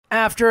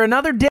After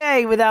another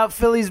day without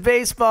Phillies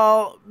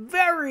baseball,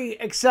 very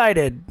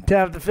excited to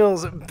have the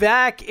Phils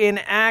back in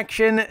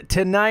action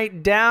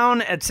tonight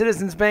down at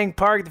Citizens Bank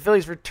Park. The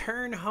Phillies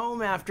return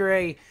home after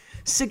a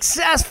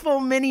successful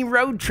mini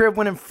road trip,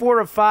 winning 4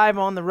 of 5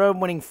 on the road,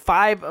 winning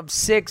 5 of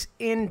 6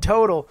 in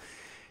total,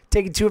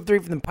 taking 2 of 3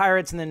 from the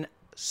Pirates, and then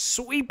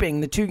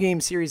sweeping the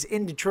 2-game series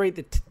in Detroit.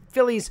 The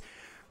Phillies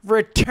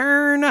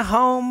return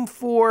home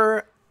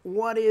for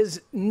what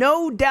is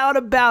no doubt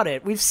about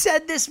it. We've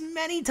said this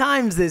many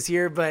times this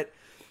year, but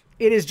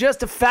it is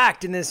just a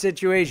fact in this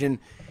situation.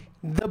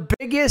 The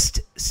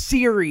biggest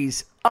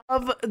series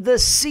of the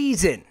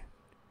season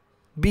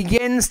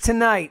begins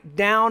tonight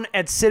down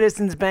at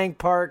Citizens Bank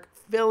Park.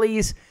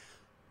 Phillies,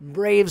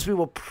 Braves. We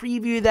will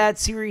preview that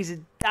series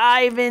and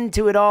dive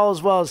into it all,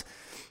 as well as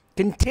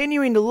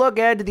continuing to look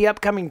ahead to the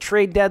upcoming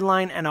trade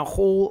deadline and a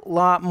whole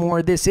lot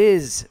more. This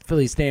is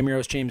Phillies Day. I'm your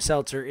host, James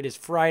Seltzer. It is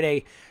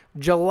Friday,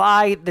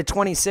 July the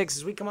 26th,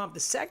 as we come off the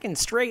second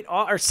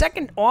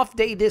off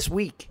day this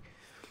week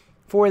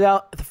for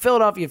the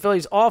Philadelphia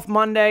Phillies. Off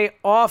Monday,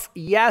 off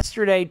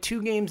yesterday,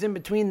 2 games in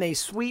between. They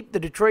sweep the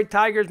Detroit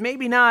Tigers.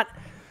 Maybe not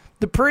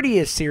the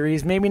prettiest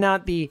series, maybe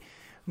not the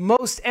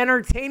most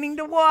entertaining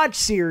to watch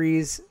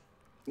series.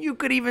 You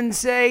could even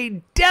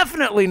say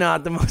definitely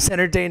not the most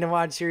entertaining to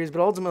watch series, but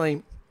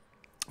ultimately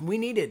we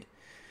needed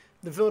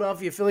the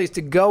Philadelphia Phillies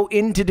to go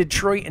into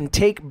Detroit and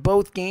take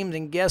both games,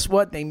 and guess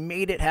what? They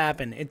made it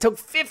happen. It took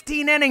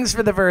 15 innings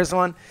for the first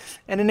one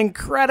and an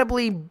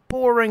incredibly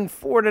boring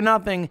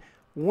 4-0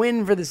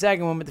 win for the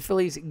second one, but the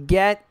Phillies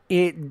get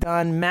it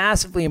done.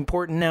 Massively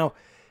important now.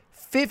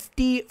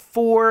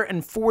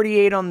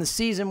 54-48 on the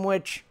season,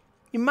 which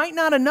you might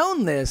not have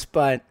known this,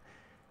 but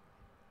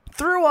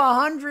through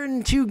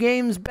 102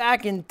 games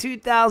back in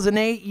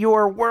 2008,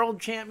 your world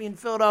champion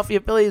Philadelphia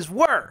Phillies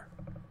were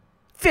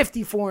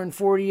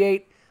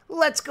 54-48.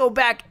 Let's go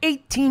back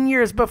 18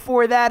 years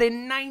before that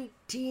in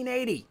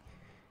 1980.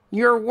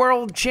 Your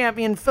world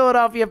champion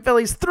Philadelphia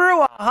Phillies through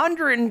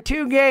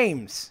 102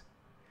 games,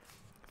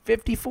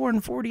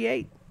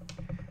 54-48.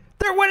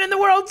 They're winning the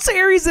World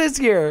Series this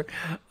year.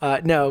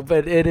 No,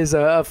 but it is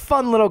a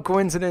fun little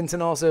coincidence,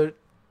 and also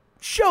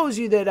shows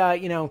you that,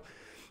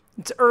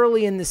 it's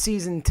early in the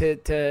season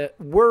to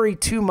worry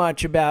too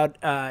much about,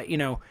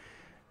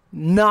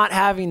 not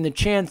having the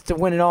chance to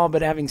win it all.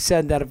 But having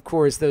said that, of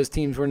course, those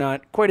teams were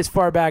not quite as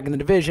far back in the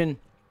division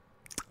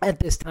at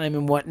this time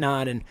and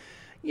whatnot, and,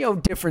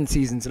 different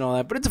seasons and all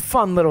that. But it's a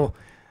fun little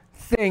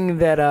thing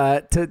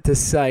that to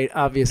cite.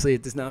 Obviously,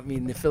 it does not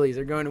mean the Phillies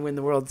are going to win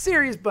the World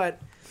Series, but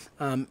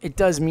it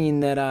does mean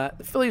that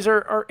the Phillies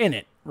are in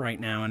it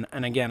right now.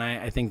 And again,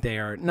 I think they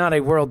are not a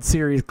World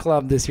Series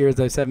club this year, as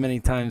I've said many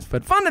times,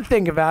 but fun to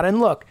think about.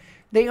 And look,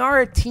 they are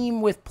a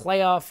team with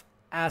playoff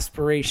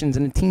aspirations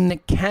and a team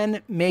that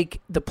can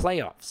make the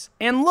playoffs.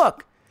 And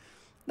look,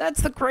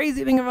 that's the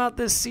crazy thing about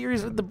this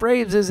series with the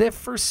Braves, is if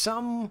for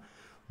some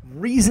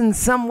reason,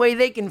 some way,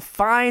 they can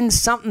find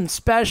something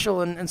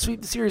special and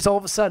sweep the series, all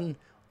of a sudden,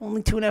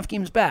 only 2.5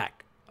 games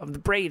back of the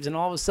Braves, and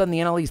all of a sudden the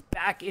NL East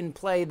back in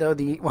play, though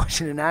the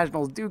Washington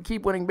Nationals do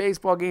keep winning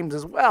baseball games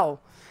as well.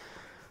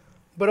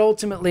 But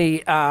ultimately,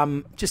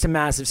 just a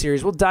massive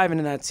series. We'll dive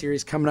into that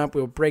series coming up.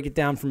 We'll break it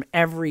down from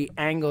every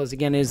angle, as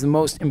again, it is the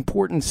most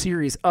important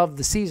series of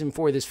the season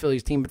for this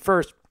Phillies team. But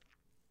first,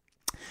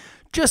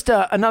 just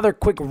another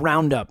quick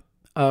roundup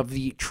of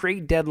the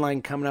trade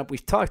deadline coming up.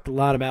 We've talked a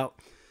lot about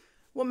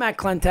what Matt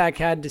Klentak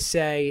had to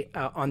say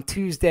on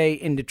Tuesday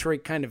in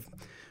Detroit, kind of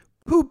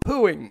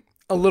poo-pooing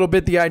a little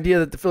bit the idea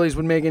that the Phillies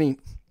would make any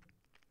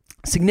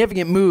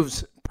significant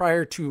moves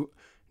prior to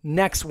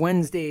next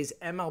Wednesday's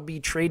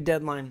MLB trade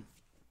deadline.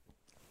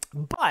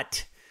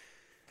 But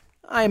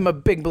I'm a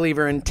big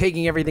believer in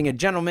taking everything a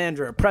general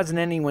manager, a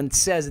president, anyone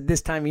says at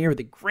this time of year with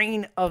a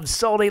grain of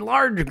salt, a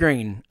large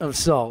grain of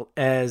salt,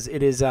 as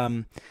it is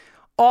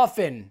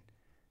often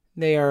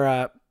they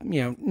are,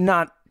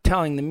 not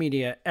telling the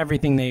media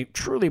everything they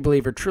truly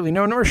believe or truly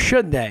know, nor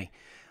should they.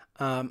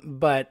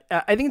 But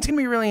I think it's going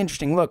to be really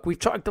interesting. Look, we've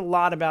talked a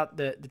lot about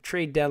the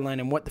trade deadline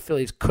and what the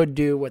Phillies could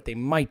do, what they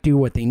might do,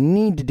 what they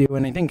need to do.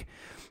 And I think,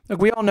 look,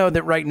 we all know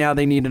that right now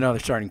they need another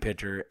starting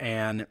pitcher.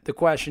 And the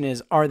question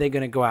is, are they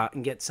going to go out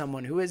and get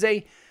someone who is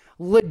a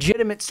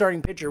legitimate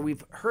starting pitcher?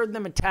 We've heard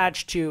them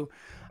attached to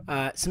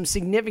some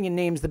significant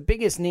names, the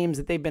biggest names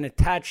that they've been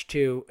attached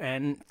to,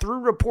 and through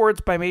reports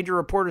by major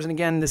reporters. And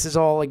again, this is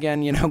all,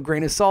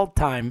 grain of salt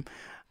time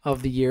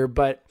of the year.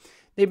 But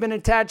they've been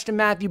attached to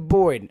Matthew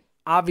Boyd.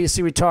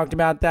 Obviously, we talked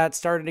about that,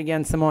 started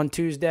against them on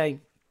Tuesday.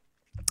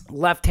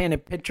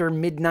 Left-handed pitcher,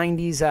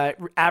 mid-90s,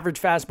 average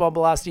fastball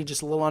velocity,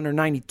 just a little under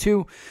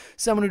 92.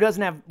 Someone who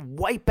doesn't have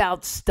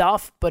wipeout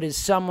stuff, but is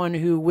someone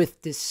who,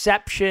 with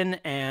deception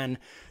and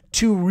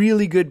 2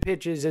 really good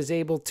pitches, is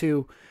able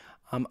to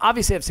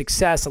obviously have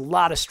success. A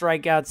lot of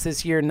strikeouts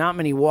this year, not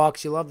many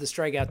walks. You love the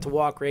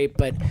strikeout-to-walk rate,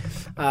 but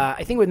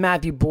I think with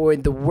Matthew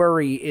Boyd, the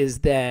worry is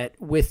that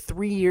with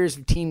 3 years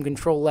of team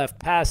control left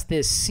past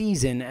this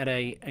season at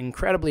an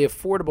incredibly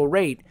affordable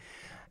rate,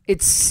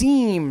 it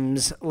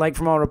seems like,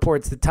 from all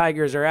reports, the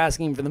Tigers are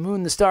asking for the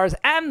moon, the stars,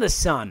 and the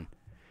sun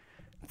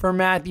for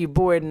Matthew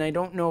Boyd, and I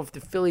don't know if the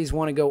Phillies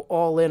want to go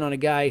all in on a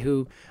guy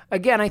who,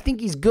 again, I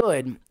think he's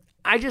good.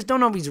 I just don't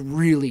know if he's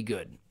really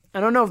good. I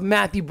don't know if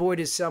Matthew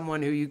Boyd is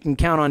someone who you can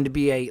count on to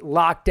be a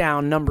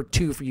lockdown number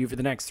 2 for you for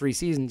the next 3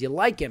 seasons. You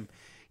like him.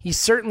 He's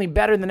certainly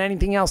better than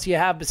anything else you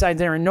have besides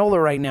Aaron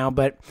Nola right now,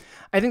 but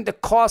I think the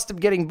cost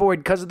of getting Boyd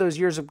because of those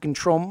years of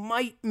control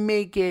might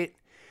make it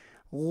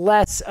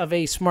less of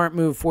a smart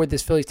move for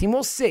this Phillies team.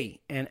 We'll see.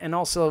 And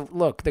also,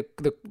 look,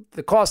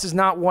 the cost is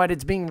not what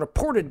it's being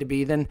reported to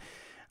be. Then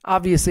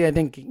obviously I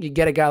think you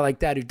get a guy like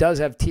that who does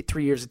have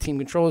 3 years of team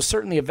control is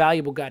certainly a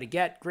valuable guy to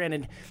get.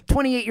 Granted,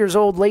 28 years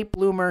old, late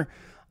bloomer.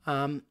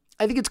 I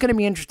think it's going to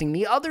be interesting.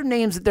 The other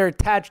names that they're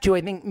attached to,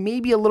 I think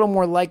maybe a little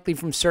more likely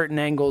from certain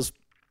angles.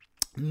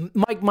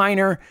 Mike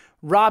Minor,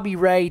 Robbie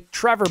Ray,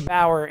 Trevor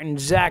Bauer, and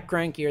Zach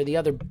Greinke are the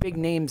other big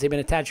names they've been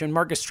attached to, and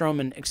Marcus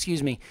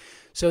Stroman,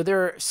 So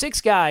there are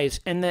 6 guys,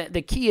 and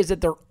the key is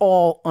that they're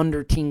all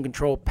under team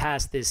control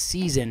past this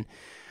season.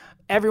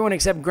 Everyone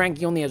except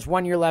Greinke only has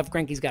 1 year left.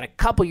 Greinke's got a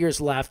couple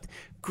years left.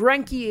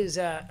 Greinke is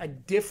a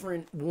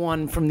different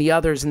one from the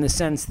others in the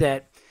sense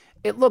that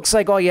it looks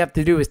like all you have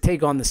to do is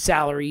take on the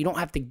salary. You don't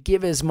have to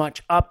give as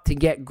much up to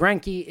get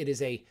Greinke. It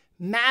is a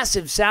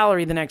massive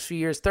salary the next few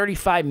years,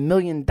 $35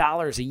 million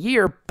a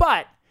year,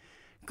 but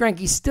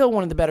Greinke's still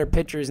one of the better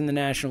pitchers in the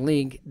National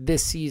League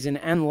this season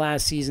and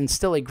last season.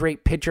 Still a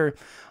great pitcher.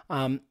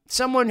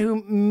 Someone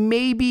who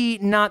maybe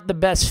not the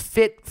best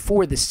fit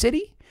for the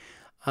city.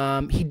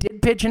 He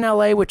did pitch in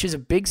LA, which is a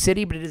big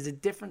city, but it is a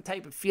different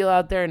type of feel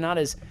out there, not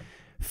as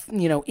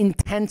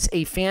intense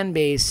a fan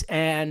base.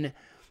 And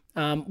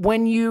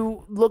when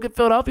you look at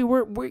Philadelphia,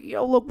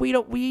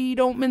 we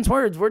don't mince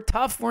words. We're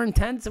tough, we're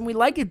intense, and we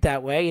like it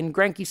that way. And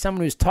Greinke's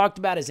someone who's talked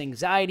about his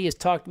anxiety, has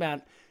talked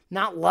about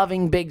not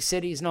loving big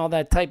cities and all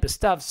that type of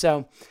stuff.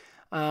 So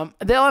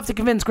they'll have to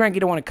convince Greinke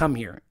to want to come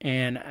here,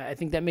 and I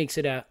think that makes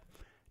it a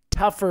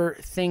tougher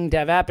thing to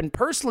have happen.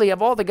 Personally,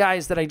 of all the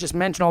guys that I just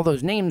mentioned, all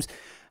those names,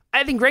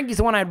 I think Greinke's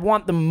the one I'd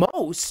want the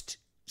most,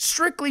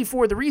 strictly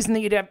for the reason that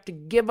you'd have to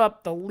give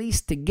up the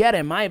least to get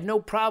him. I have no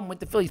problem with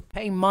the Phillies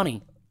paying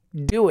money.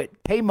 Do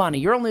it. Pay money.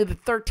 You're only the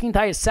 13th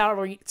highest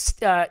salary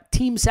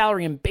team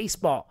salary in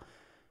baseball.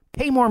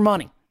 Pay more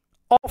money.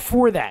 All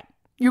for that.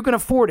 You can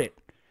afford it.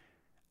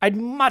 I'd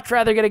much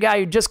rather get a guy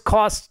who just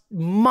costs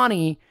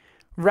money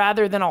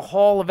rather than a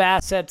haul of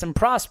assets and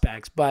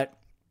prospects. But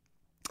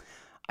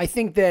I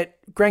think that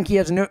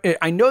Greinke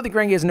I know that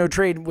Greinke has no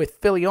trade with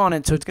Philly on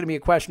it, so it's going to be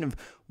a question of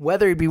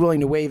whether he'd be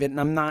willing to waive it, and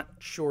I'm not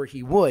sure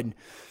he would.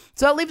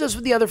 So that leaves us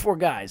with the other 4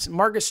 guys: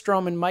 Marcus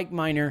Stroman, Mike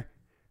Minor,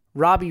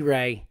 Robbie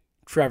Ray,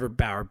 Trevor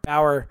Bauer.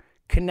 Bauer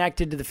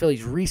connected to the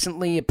Phillies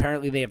recently.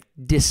 Apparently, they have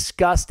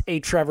discussed a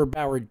Trevor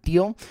Bauer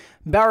deal.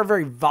 Bauer,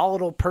 very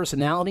volatile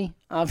personality.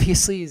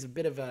 Obviously, he's a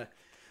bit of a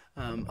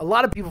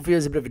lot of people feel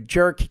he's a bit of a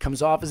jerk. He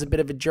comes off as a bit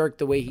of a jerk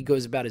the way he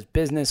goes about his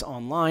business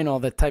online, all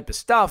that type of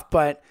stuff.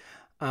 But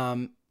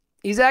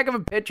he's a heck of a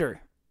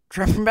pitcher.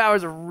 Trevor Bauer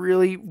is a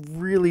really,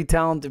 really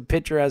talented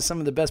pitcher, has some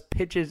of the best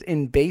pitches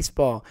in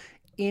baseball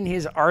in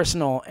his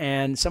arsenal,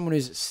 and someone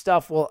whose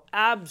stuff will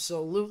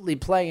absolutely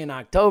play in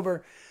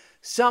October.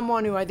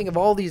 Someone who I think of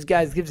all these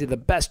guys gives you the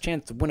best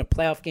chance to win a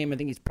playoff game. I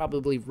think he's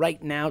probably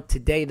right now,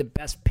 today, the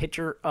best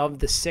pitcher of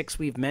the 6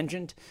 we've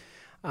mentioned.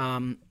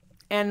 And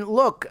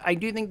look, I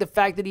do think the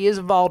fact that he is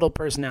a volatile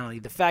personality,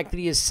 the fact that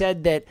he has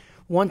said that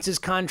once his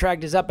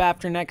contract is up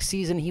after next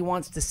season, he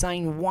wants to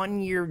sign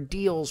 1-year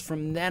deals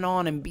from then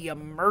on and be a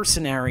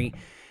mercenary.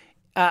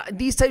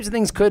 These types of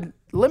things could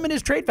limit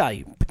his trade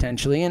value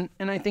potentially, and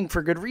I think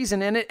for good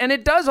reason. And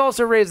it does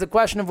also raise the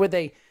question of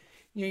whether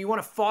you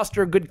want to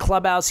foster a good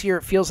clubhouse here.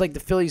 It feels like the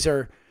Phillies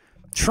are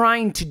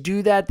trying to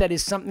do that. That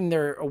is something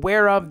they're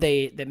aware of.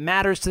 That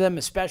matters to them,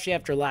 especially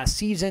after last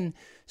season.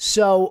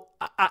 So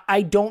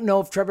I don't know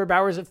if Trevor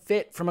Bauer is a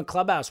fit from a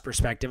clubhouse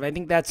perspective. I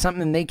think that's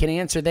something they can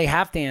answer. They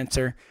have to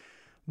answer.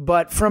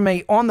 But from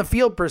a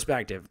on-the-field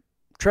perspective,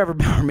 Trevor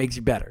Bauer makes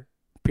you better,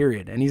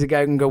 period. And he's a guy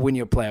who can go win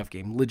you a playoff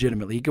game,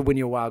 legitimately. He could win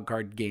you a wild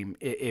card game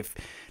if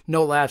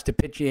Nola has to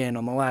pitch you in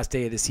on the last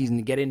day of the season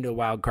to get into a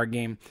wild card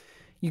game.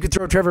 You could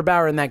throw Trevor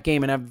Bauer in that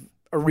game and have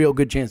a real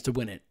good chance to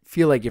win it.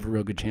 Feel like you have a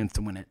real good chance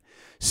to win it.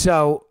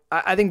 So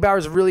I think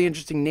Bauer's a really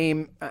interesting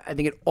name. I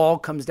think it all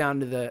comes down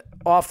to the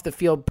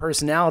off-the-field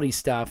personality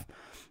stuff.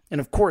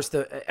 And, of course,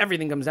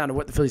 everything comes down to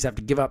what the Phillies have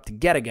to give up to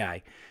get a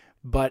guy.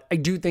 But I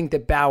do think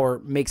that Bauer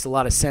makes a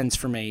lot of sense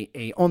from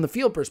a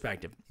on-the-field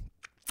perspective.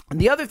 And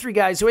the other 3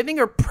 guys who I think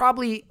are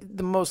probably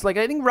the most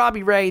likely, I think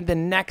Robbie Ray, the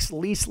next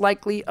least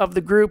likely of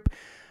the group,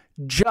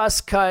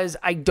 just because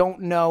I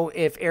don't know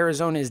if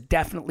Arizona is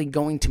definitely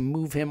going to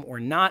move him or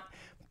not.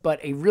 But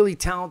a really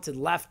talented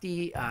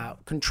lefty,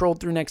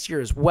 controlled through next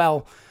year as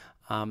well.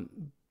 A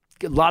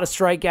lot of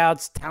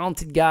strikeouts,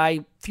 talented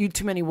guy, few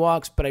too many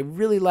walks, but I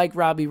really like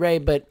Robbie Ray.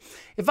 But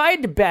if I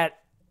had to bet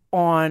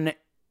on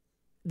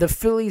the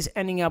Phillies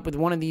ending up with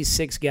one of these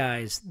 6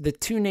 guys, the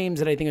 2 names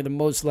that I think are the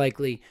most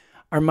likely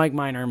are Mike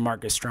Minor and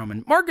Marcus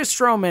Stroman. Marcus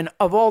Stroman,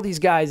 of all these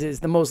guys, is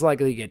the most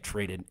likely to get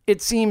traded.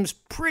 It seems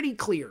pretty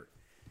clear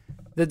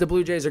that the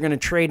Blue Jays are going to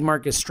trade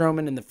Marcus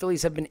Stroman, and the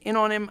Phillies have been in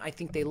on him. I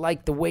think they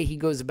like the way he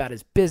goes about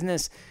his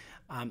business.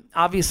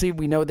 Obviously,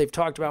 we know they've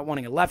talked about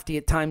wanting a lefty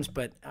at times,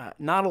 but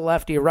not a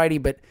lefty, a righty,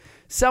 but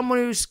someone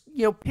who's,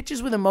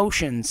 pitches with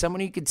emotion,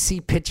 someone you could see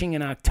pitching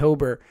in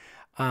October.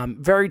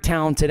 Very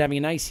talented, having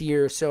a nice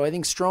year. So I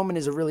think Stroman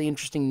is a really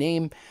interesting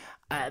name.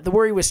 The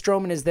worry with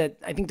Stroman is that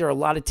I think there are a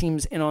lot of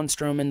teams in on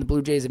Stroman. The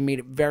Blue Jays have made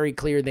it very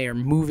clear they are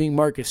moving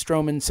Marcus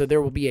Stroman, so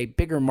there will be a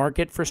bigger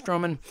market for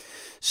Stroman.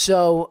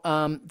 So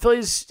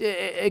Phillies,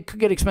 it could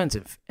get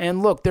expensive.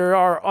 And look, there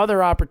are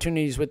other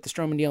opportunities with the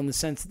Stroman deal in the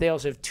sense that they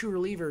also have two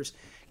relievers,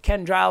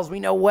 Ken Giles,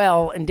 we know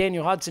well, and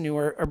Daniel Hudson, who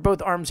are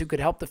both arms who could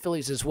help the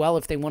Phillies as well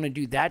if they want to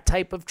do that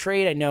type of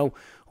trade. I know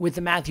with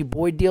the Matthew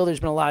Boyd deal, there's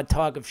been a lot of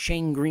talk of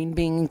Shane Green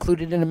being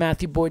included in a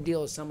Matthew Boyd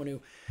deal as someone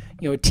who,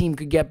 a team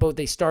could get both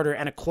a starter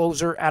and a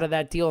closer out of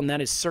that deal, and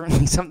that is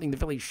certainly something the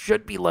Phillies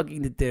should be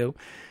looking to do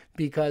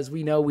because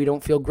we know we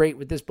don't feel great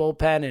with this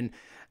bullpen,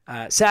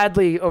 and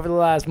sadly, over the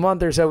last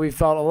month or so, we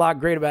felt a lot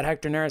great about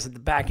Hector Neris at the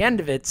back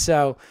end of it,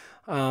 so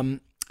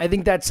I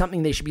think that's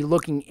something they should be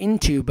looking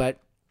into, but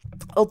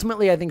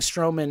ultimately, I think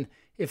Stroman,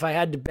 if I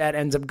had to bet,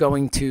 ends up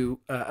going to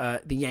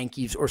the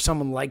Yankees or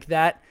someone like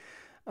that.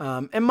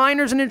 And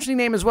Minor's an interesting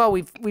name as well.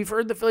 We've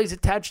heard the Phillies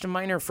attached to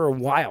Minor for a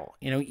while.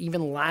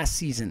 Even last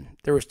season,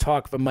 there was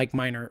talk of a Mike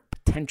Minor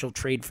potential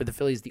trade for the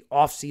Phillies. The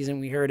offseason,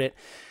 we heard it.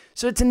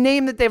 So it's a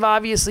name that they've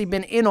obviously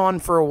been in on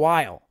for a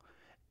while.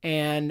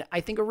 And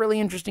I think a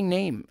really interesting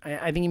name.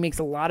 I think he makes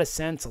a lot of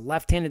sense. A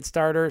left-handed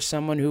starter,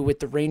 someone who,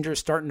 with the Rangers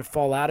starting to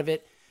fall out of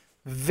it,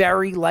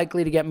 very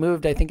likely to get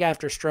moved. I think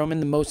after Stroman,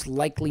 the most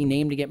likely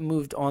name to get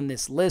moved on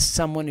this list,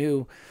 someone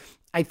who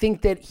I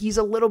think that he's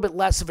a little bit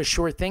less of a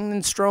sure thing than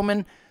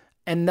Stroman,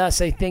 and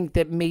thus I think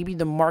that maybe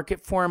the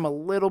market for him a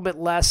little bit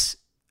less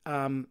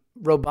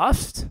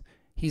robust.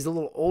 He's a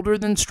little older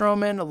than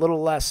Stroman, a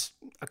little less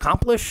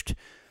accomplished.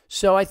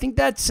 So I think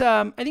I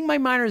think Mike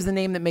Minor is the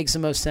name that makes the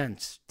most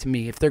sense to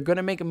me. If they're going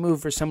to make a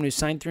move for someone who's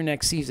signed through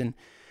next season,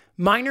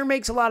 Minor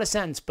makes a lot of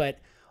sense, but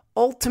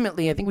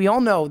ultimately, I think we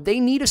all know they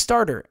need a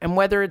starter. And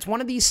whether it's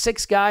one of these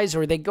six guys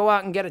or they go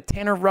out and get a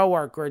Tanner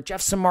Roark or a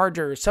Jeff Samardzija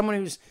or someone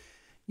who's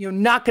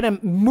not going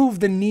to move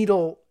the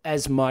needle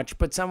as much,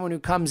 but someone who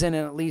comes in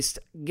and at least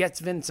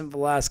gets Vincent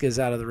Velasquez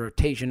out of the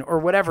rotation or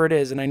whatever it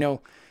is. And I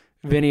know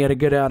Vinny had a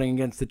good outing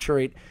against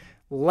Detroit.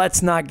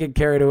 Let's not get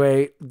carried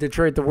away.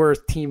 Detroit, the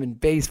worst team in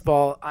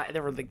baseball.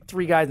 There were like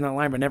three guys in that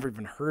line I never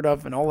even heard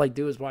of, and all I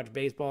do is watch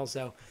baseball.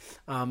 So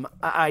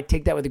I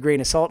take that with a grain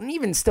of salt, and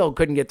even still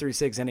couldn't get through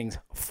 6 innings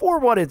for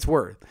what it's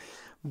worth.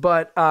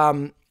 But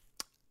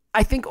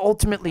I think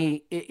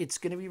ultimately it's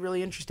going to be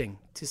really interesting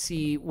to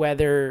see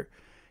whether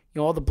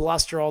all the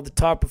bluster, all the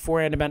talk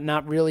beforehand about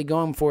not really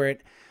going for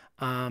it.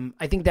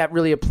 I think that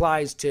really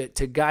applies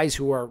to guys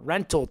who are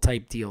rental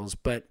type deals,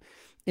 but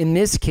in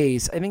this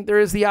case, I think there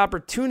is the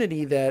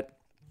opportunity that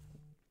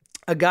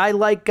a guy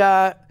like,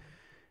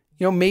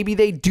 maybe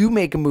they do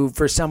make a move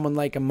for someone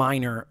like a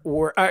Minor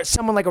or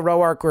someone like a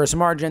Roark or a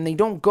Samardzija, and they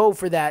don't go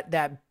for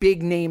that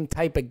big name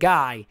type of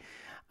guy.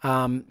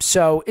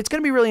 So it's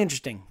going to be really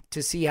interesting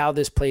to see how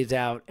this plays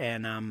out.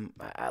 And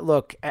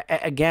look,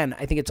 again,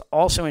 I think it's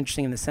also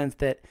interesting in the sense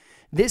that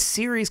this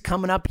series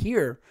coming up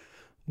here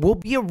will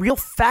be a real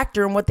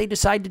factor in what they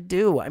decide to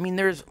do. I mean,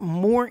 there's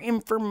more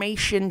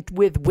information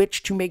with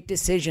which to make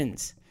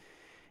decisions.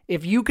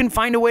 If you can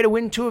find a way to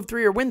win 2 of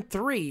 3 or win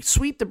 3,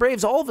 sweep the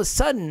Braves, all of a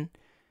sudden,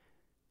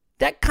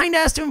 that kind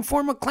of has to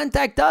inform what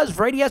Klentak does,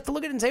 right? He has to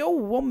look at it and say, oh,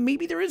 well,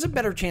 maybe there is a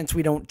better chance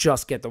we don't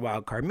just get the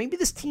wild card. Maybe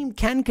this team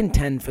can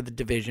contend for the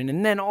division,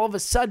 and then all of a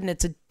sudden,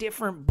 it's a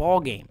different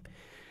ballgame.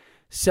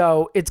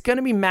 So it's going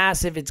to be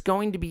massive. It's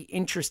going to be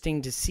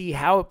interesting to see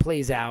how it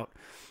plays out.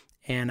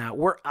 And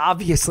we're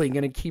obviously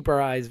going to keep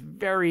our eyes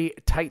very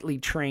tightly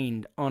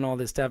trained on all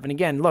this stuff. And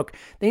again, look,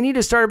 they need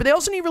a starter, but they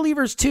also need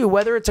relievers too,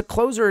 whether it's a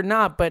closer or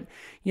not. But,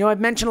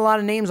 I've mentioned a lot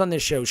of names on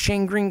this show.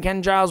 Shane Green,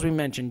 Ken Giles, we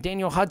mentioned.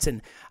 Daniel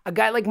Hudson. A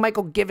guy like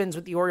Michael Givens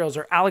with the Orioles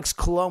or Alex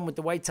Colon with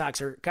the White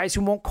Sox are guys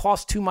who won't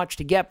cost too much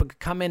to get but could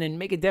come in and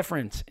make a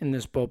difference in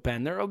this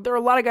bullpen. There are a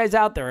lot of guys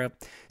out there.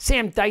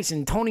 Sam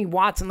Dyson, Tony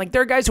Watson.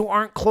 There are guys who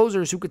aren't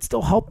closers who could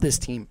still help this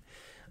team.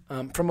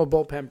 From a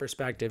bullpen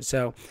perspective.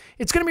 So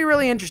it's going to be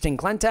really interesting.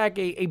 Klentak,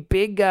 a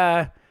big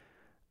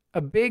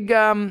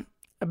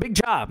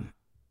job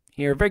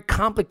here, a very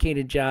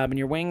complicated job, and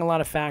you're weighing a lot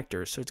of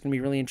factors. So it's going to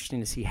be really interesting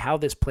to see how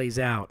this plays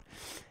out.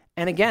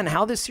 And again,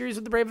 how this series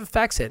with the Braves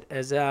affects it.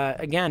 As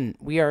again,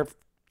 we are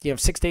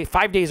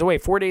 5 days away,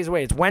 4 days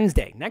away. It's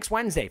Wednesday, next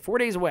Wednesday, 4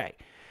 days away.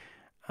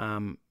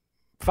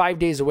 5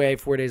 days away,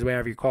 4 days away,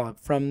 however you call it,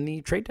 from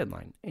the trade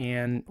deadline.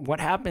 And what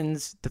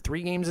happens, the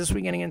 3 games this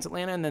weekend against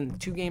Atlanta and then the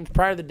 2 games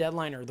prior to the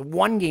deadline, or the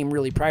 1 game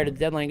really prior to the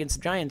deadline against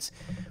the Giants,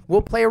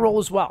 will play a role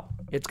as well.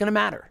 It's going to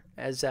matter,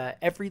 as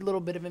every little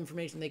bit of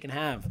information they can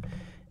have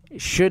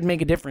should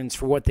make a difference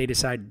for what they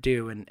decide to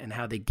do and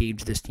how they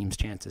gauge this team's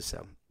chances.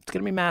 So it's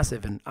going to be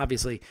massive. And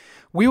obviously,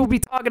 we will be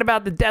talking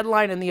about the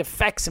deadline and the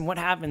effects and what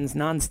happens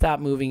nonstop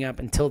moving up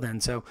until then.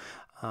 So,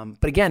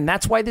 but again,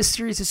 that's why this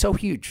series is so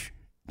huge.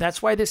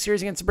 That's why this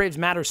series against the Braves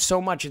matters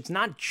so much. It's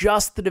not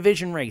just the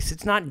division race.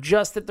 It's not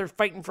just that they're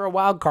fighting for a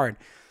wild card.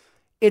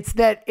 It's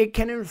that it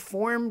can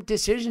inform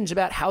decisions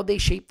about how they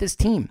shape this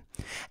team.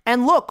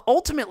 And look,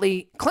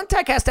 ultimately,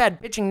 Klintak has to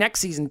add pitching next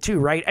season too,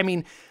 right? I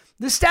mean,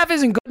 this staff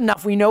isn't good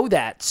enough. We know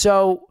that.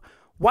 So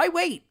why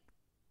wait?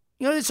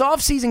 This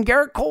offseason,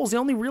 Garrett Cole's the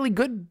only really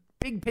good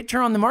big pitcher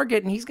on the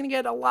market, and he's going to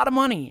get a lot of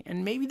money.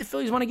 And maybe the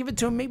Phillies want to give it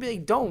to him. Maybe they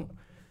don't.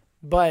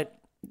 But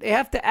they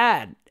have to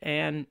add.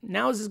 And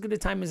now is as good a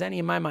time as any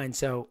in my mind.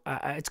 So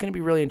it's going to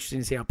be really interesting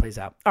to see how it plays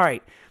out. All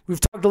right. We've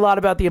talked a lot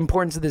about the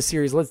importance of this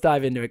series. Let's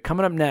dive into it.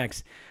 Coming up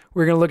next,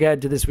 we're going to look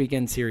ahead to this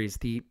weekend series,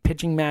 the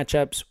pitching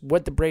matchups,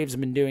 what the Braves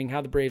have been doing,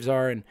 how the Braves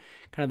are, and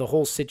kind of the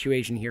whole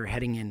situation here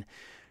heading in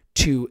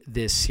to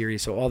this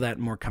series. So all that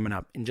and more coming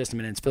up in just a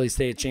minute. It's Phillies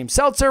Today. It's James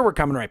Seltzer. We're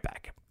coming right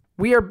back.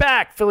 We are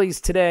back. Phillies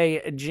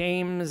Today.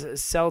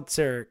 James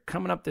Seltzer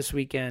coming up this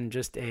weekend.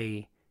 Just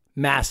a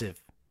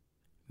massive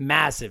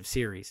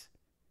series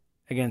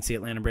against the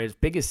Atlanta Braves.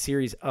 Biggest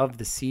series of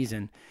the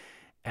season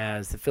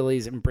as the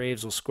Phillies and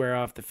Braves will square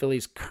off. The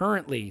Phillies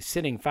currently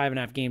sitting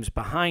 5.5 games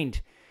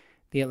behind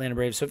the Atlanta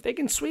Braves. So if they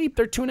can sweep,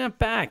 they're 2.5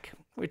 back,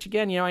 which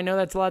again, I know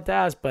that's a lot to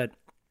ask, but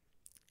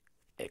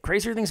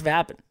crazier things have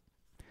happened.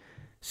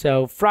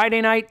 So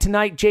Friday night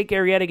tonight, Jake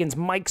Arrieta against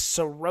Mike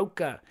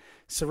Soroka.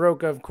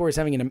 Soroka, of course,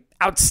 having an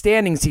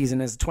outstanding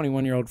season as a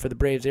 21-year-old for the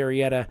Braves.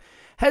 Arrieta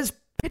has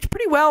pitched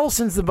pretty well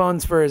since the Bone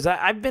Spurs.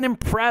 I've been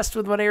impressed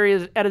with what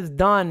Arrieta's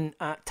done.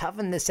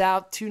 Toughened this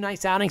out. 2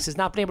 nice outings. Has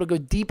not been able to go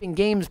deep in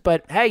games,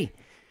 but hey,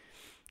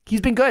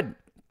 he's been good.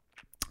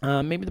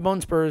 Maybe the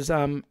Bone Spurs,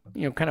 kind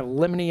of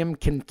limiting him,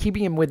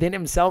 keeping him within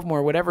himself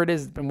more, whatever it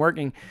is, has been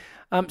working.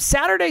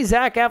 Saturday,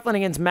 Zach Eflin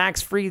against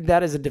Max Fried.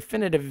 That is a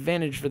definitive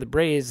advantage for the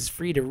Braves.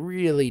 Fried, a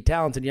really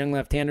talented young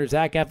left-hander.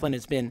 Zach Eflin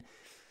has been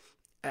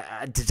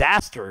a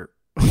disaster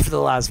for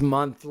the last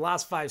month. The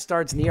last 5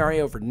 starts in the ERA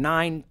over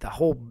 9. The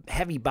whole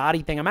heavy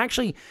body thing.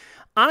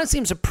 I'm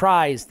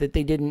surprised that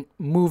they didn't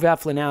move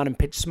Eflin out and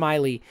pitch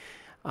Smiley.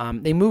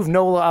 They moved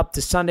Nola up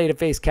to Sunday to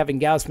face Kevin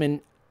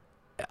Gausman.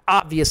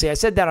 Obviously, I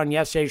said that on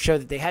yesterday's show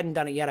that they hadn't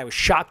done it yet. I was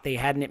shocked they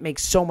hadn't. It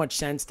makes so much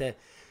sense to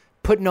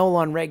put Nola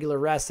on regular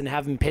rest and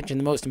have him pitch in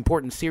the most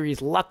important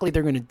series. Luckily,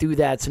 they're going to do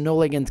that. So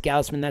Nola against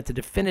Gausman, that's a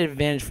definitive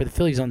advantage for the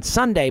Phillies on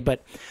Sunday.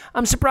 But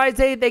I'm surprised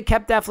they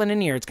kept Eflin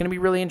in here. It's going to be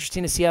really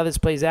interesting to see how this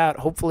plays out.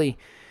 Hopefully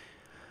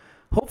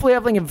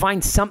Eflin can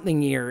find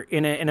something here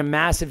in a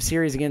massive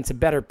series against a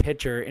better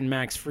pitcher in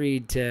Max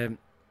Fried to,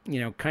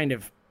 kind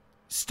of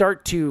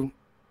start to,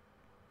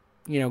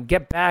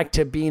 get back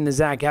to being the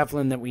Zach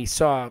Eflin that we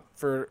saw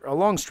for a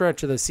long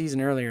stretch of the season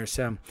earlier.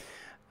 So,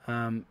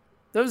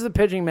 those are the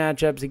pitching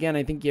matchups. Again,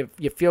 I think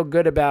you feel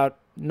good about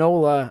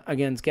Nola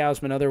against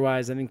Gausman.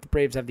 Otherwise, I think the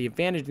Braves have the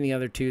advantage in the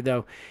other two,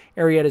 though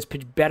Arrieta's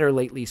pitched better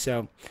lately.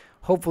 So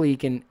hopefully he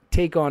can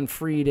take on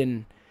Fried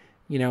and,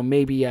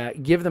 maybe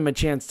give them a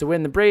chance to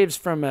win. The Braves,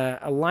 from a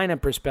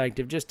lineup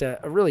perspective, just a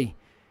really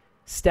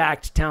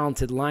stacked,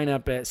 talented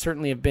lineup.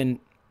 Certainly have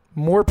been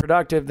more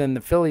productive than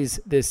the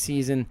Phillies this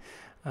season.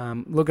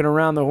 Looking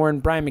around the horn,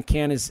 Brian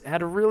McCann has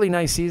had a really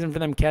nice season for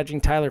them, catching.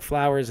 Tyler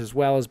Flowers as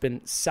well has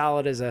been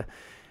solid as a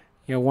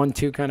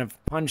 1-2 kind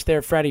of punch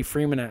there. Freddie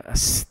Freeman, a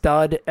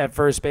stud at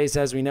first base,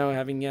 as we know,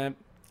 having a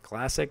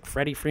classic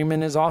Freddie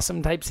Freeman is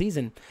awesome type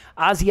season.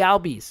 Ozzie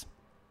Albies,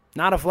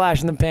 not a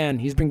flash in the pan.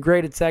 He's been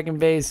great at second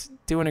base,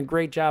 doing a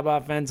great job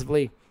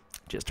offensively.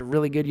 Just a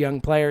really good young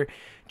player.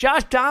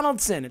 Josh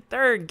Donaldson at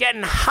third,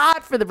 getting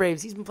hot for the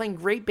Braves. He's been playing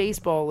great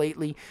baseball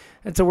lately.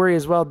 That's a worry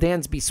as well.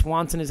 Dansby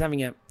Swanson is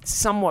having a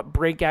somewhat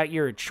breakout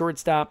year at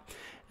shortstop.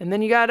 And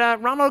then you got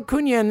Ronald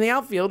Acuna in the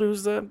outfield,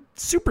 who's a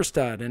super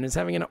stud and is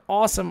having an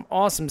awesome,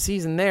 awesome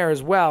season there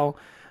as well.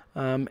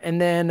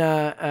 And then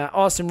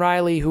Austin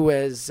Riley, who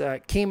has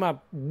came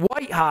up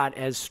white hot,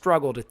 has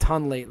struggled a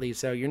ton lately.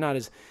 So you're not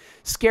as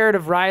scared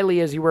of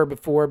Riley as you were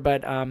before,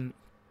 but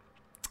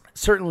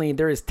certainly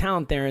there is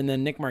talent there. And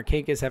then Nick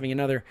Markakis having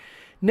another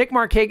Nick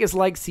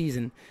Markakis-like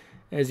season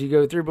as you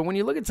go through. But when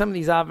you look at some of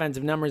these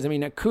offensive numbers,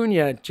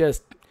 Acuna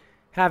just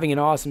having an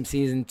awesome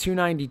season,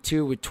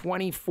 292 with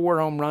 24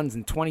 home runs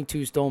and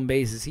 22 stolen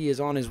bases. He is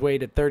on his way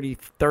to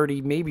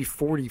 30, maybe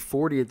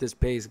 40 at this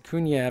pace.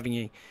 Acuna having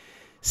a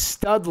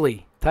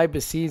studly type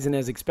of season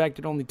as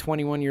expected, only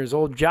 21 years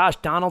old. Josh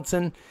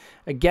Donaldson,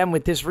 again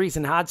with this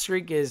recent hot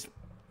streak, is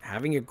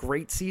having a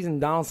great season.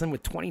 Donaldson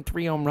with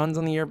 23 home runs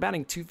on the year,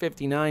 batting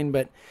 .259,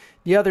 but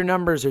the other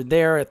numbers are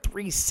there. A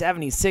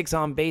 .376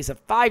 on base, a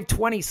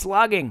 .520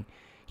 slugging.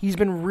 He's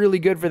been really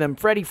good for them.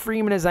 Freddie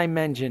Freeman, as I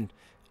mentioned,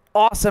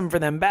 awesome for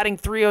them, batting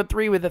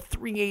 .303 with a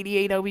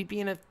 .388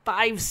 OBP and a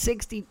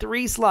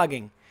 .563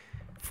 slugging.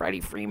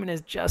 Freddie Freeman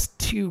is just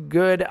too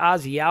good.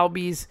 Ozzie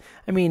Albies,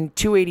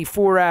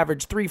 .284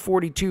 average,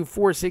 .342,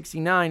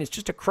 .469. It's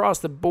just across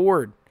the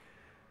board.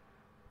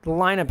 The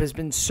lineup has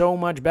been so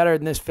much better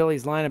than this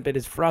Phillies lineup. It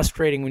is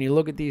frustrating when you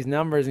look at these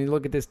numbers and you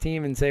look at this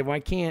team and say, why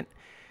can't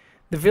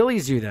the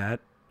Phillies do that?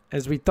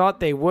 As we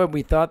thought they would.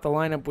 We thought the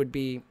lineup would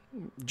be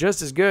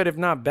just as good, if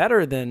not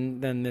better,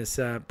 than this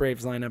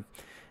Braves lineup.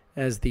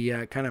 as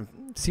the kind of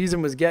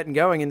season was getting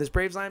going, and this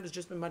Braves lineup has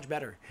just been much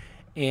better.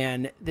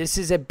 And this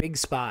is a big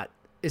spot.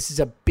 This is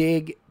a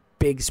big,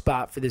 big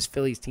spot for this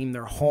Phillies team.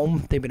 They're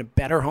home. They've been a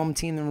better home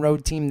team than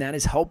road team. That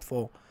is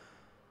helpful.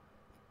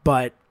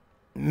 But,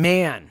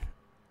 man,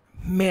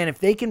 if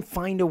they can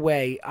find a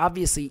way,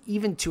 obviously,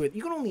 even to it,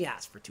 you can only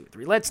ask for 2 or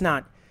 3. Let's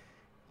not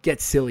get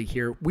silly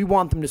here. We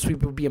want them to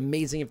sweep. It would be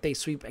amazing if they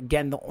sweep.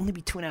 Again, they'll only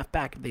be 2.5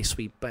 back if they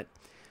sweep. But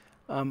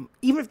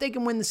even if they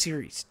can win the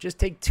series, just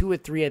take 2 or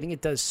 3. I think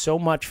it does so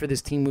much for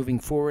this team moving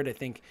forward. I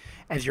think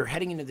as you're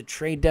heading into the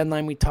trade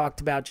deadline we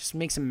talked about, just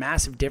makes a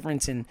massive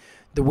difference in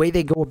the way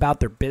they go about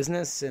their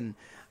business. And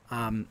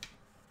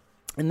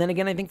then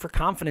again, I think for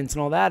confidence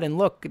and all that. And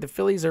look, the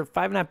Phillies are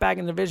 5.5 back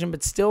in the division,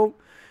 but still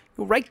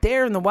right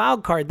there in the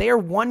wild card. They are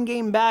 1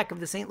 game back of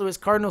the St. Louis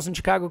Cardinals and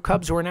Chicago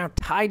Cubs, who are now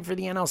tied for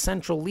the NL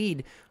Central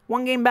lead.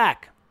 1 game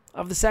back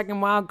of the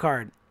second wild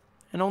card,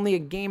 and only a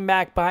game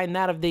back behind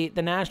that of the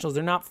Nationals.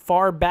 They're not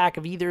far back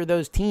of either of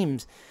those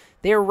teams.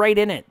 They are right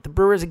in it. The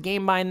Brewers a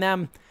game behind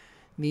them.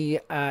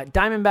 The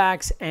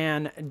Diamondbacks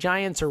and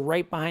Giants are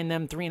right behind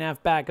them,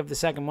 3.5 back of the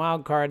second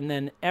wild card, and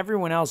then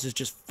everyone else is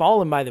just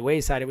fallen by the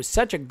wayside. It was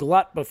such a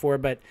glut before,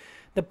 but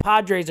the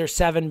Padres are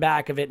 7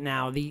 back of it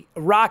now. The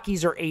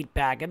Rockies are 8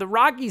 back. And the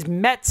Rockies,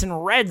 Mets,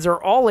 and Reds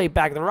are all 8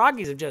 back. The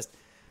Rockies have just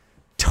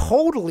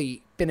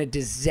totally been a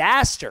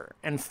disaster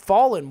and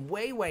fallen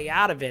way, way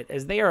out of it,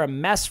 as they are a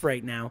mess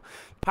right now.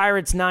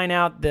 Pirates 9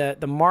 out. The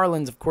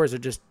Marlins, of course, are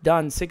just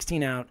done,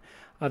 16 out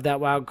of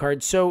that wild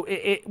card. So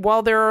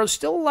while there are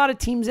still a lot of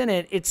teams in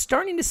it, it's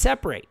starting to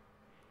separate.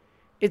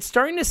 It's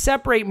starting to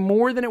separate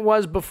more than it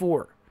was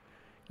before.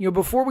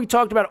 Before we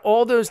talked about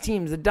all those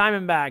teams, the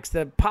Diamondbacks,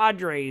 the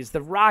Padres,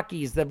 the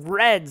Rockies, the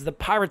Reds, the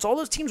Pirates, all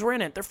those teams were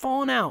in it. They're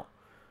falling out.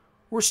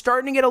 We're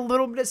starting to get a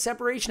little bit of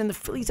separation, and the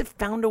Phillies have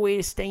found a way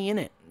to stay in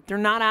it. They're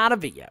not out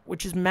of it yet,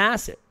 which is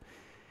massive.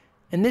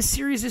 And this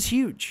series is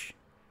huge.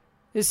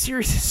 This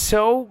series is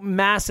so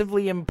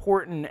massively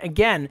important.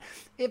 Again,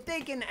 if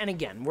they can, and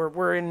again,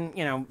 we're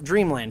in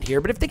dreamland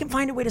here, but if they can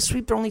find a way to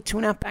sweep, they're only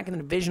 2.5 back in the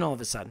division all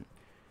of a sudden.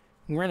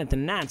 Granted, the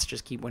Nats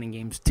just keep winning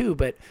games too,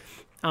 but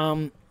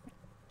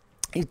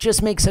it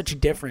just makes such a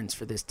difference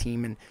for this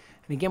team. And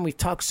again, we've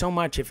talked so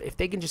much. If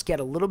they can just get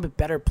a little bit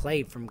better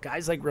play from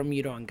guys like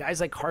Realmuto and guys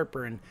like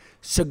Harper and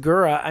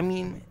Segura, I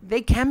mean,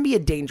 they can be a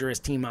dangerous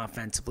team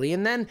offensively.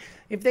 And then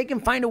if they can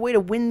find a way to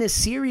win this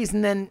series,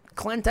 and then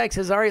Klentak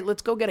says, all right,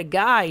 let's go get a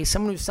guy,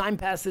 someone who's signed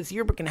past this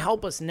year but can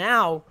help us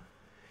now.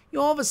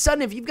 All of a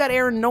sudden, if you've got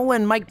Aaron Nola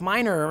and Mike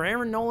Minor, or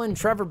Aaron Nola and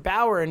Trevor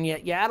Bauer, and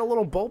you add a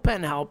little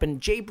bullpen help,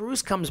 and Jay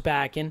Bruce comes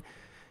back, and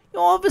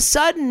all of a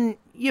sudden,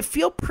 you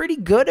feel pretty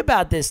good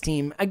about this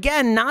team.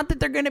 Again, not that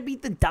they're going to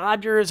beat the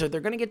Dodgers or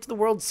they're going to get to the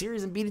World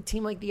Series and beat a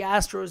team like the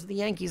Astros or the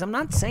Yankees. I'm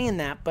not saying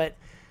that, but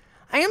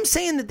I am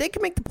saying that they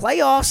can make the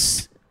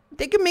playoffs.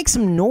 They can make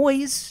some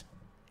noise.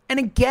 And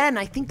again,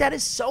 I think that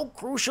is so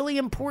crucially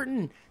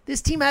important.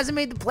 This team hasn't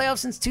made the playoffs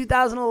since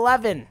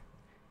 2011.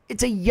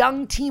 It's a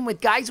young team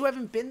with guys who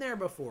haven't been there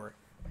before.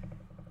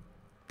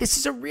 This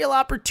is a real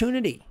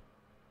opportunity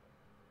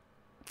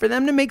for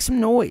them to make some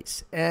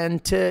noise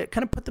and to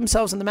kind of put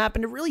themselves on the map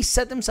and to really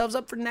set themselves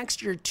up for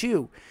next year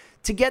too,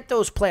 to get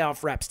those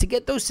playoff reps, to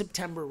get those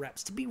September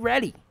reps, to be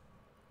ready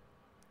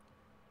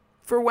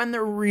for when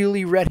they're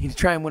really ready to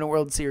try and win a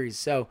World Series.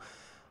 So,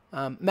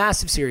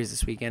 massive series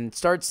this weekend. It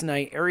starts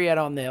tonight.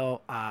 Arrieta on the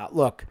hill.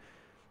 Look,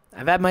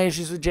 I've had my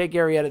issues with Jake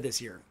Arrieta this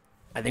year.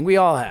 I think we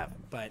all have,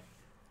 but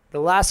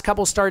the last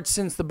couple starts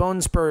since the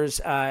Bone Spurs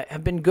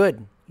have been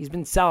good. He's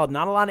been solid.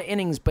 Not a lot of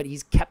innings, but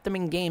he's kept them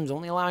in games,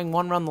 only allowing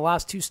 1 run the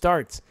last 2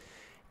 starts.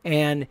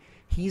 And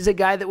he's a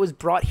guy that was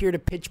brought here to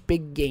pitch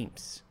big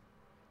games.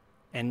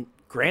 And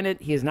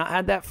granted, he has not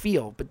had that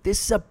feel, but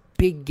this is a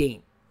big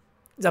game.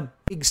 It's a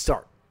big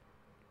start.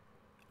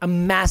 A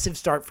massive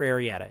start for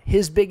Arrieta.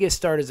 His biggest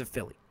start as a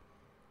Philly.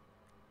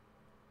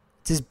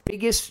 It's his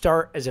biggest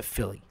start as a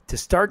Philly. To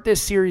start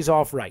this series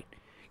off right.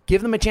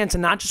 Give them a chance to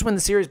not just win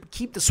the series, but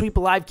keep the sweep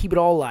alive, keep it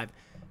all alive.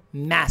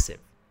 Massive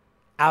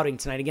outing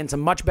tonight against a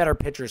much better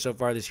pitcher so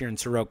far this year in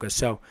Soroka.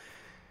 So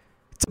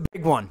it's a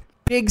big one.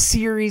 Big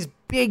series,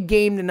 big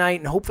game tonight,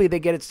 and hopefully they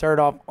get it started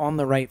off on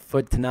the right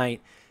foot tonight.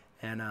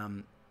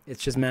 And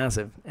it's just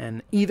massive.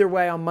 And either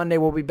way, on Monday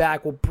we'll be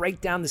back. We'll break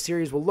down the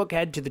series. We'll look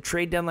ahead to the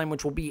trade deadline,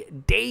 which will be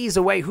days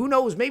away. Who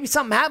knows? Maybe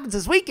something happens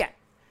this weekend.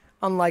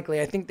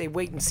 Unlikely. I think they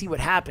wait and see what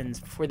happens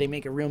before they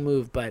make a real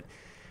move. But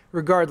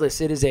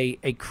regardless, it is a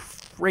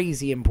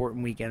crazy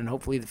important weekend, and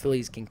hopefully the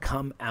Phillies can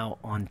come out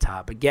on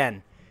top.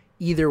 Again,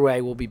 either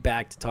way, we'll be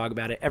back to talk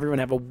about it. Everyone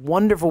have a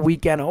wonderful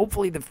weekend.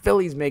 Hopefully the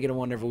Phillies make it a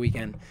wonderful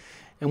weekend,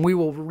 and we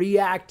will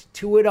react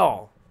to it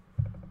all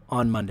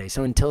on Monday.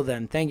 So until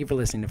then, thank you for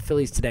listening to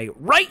Phillies Today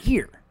right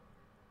here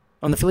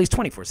on the Phillies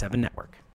 24/7 Network.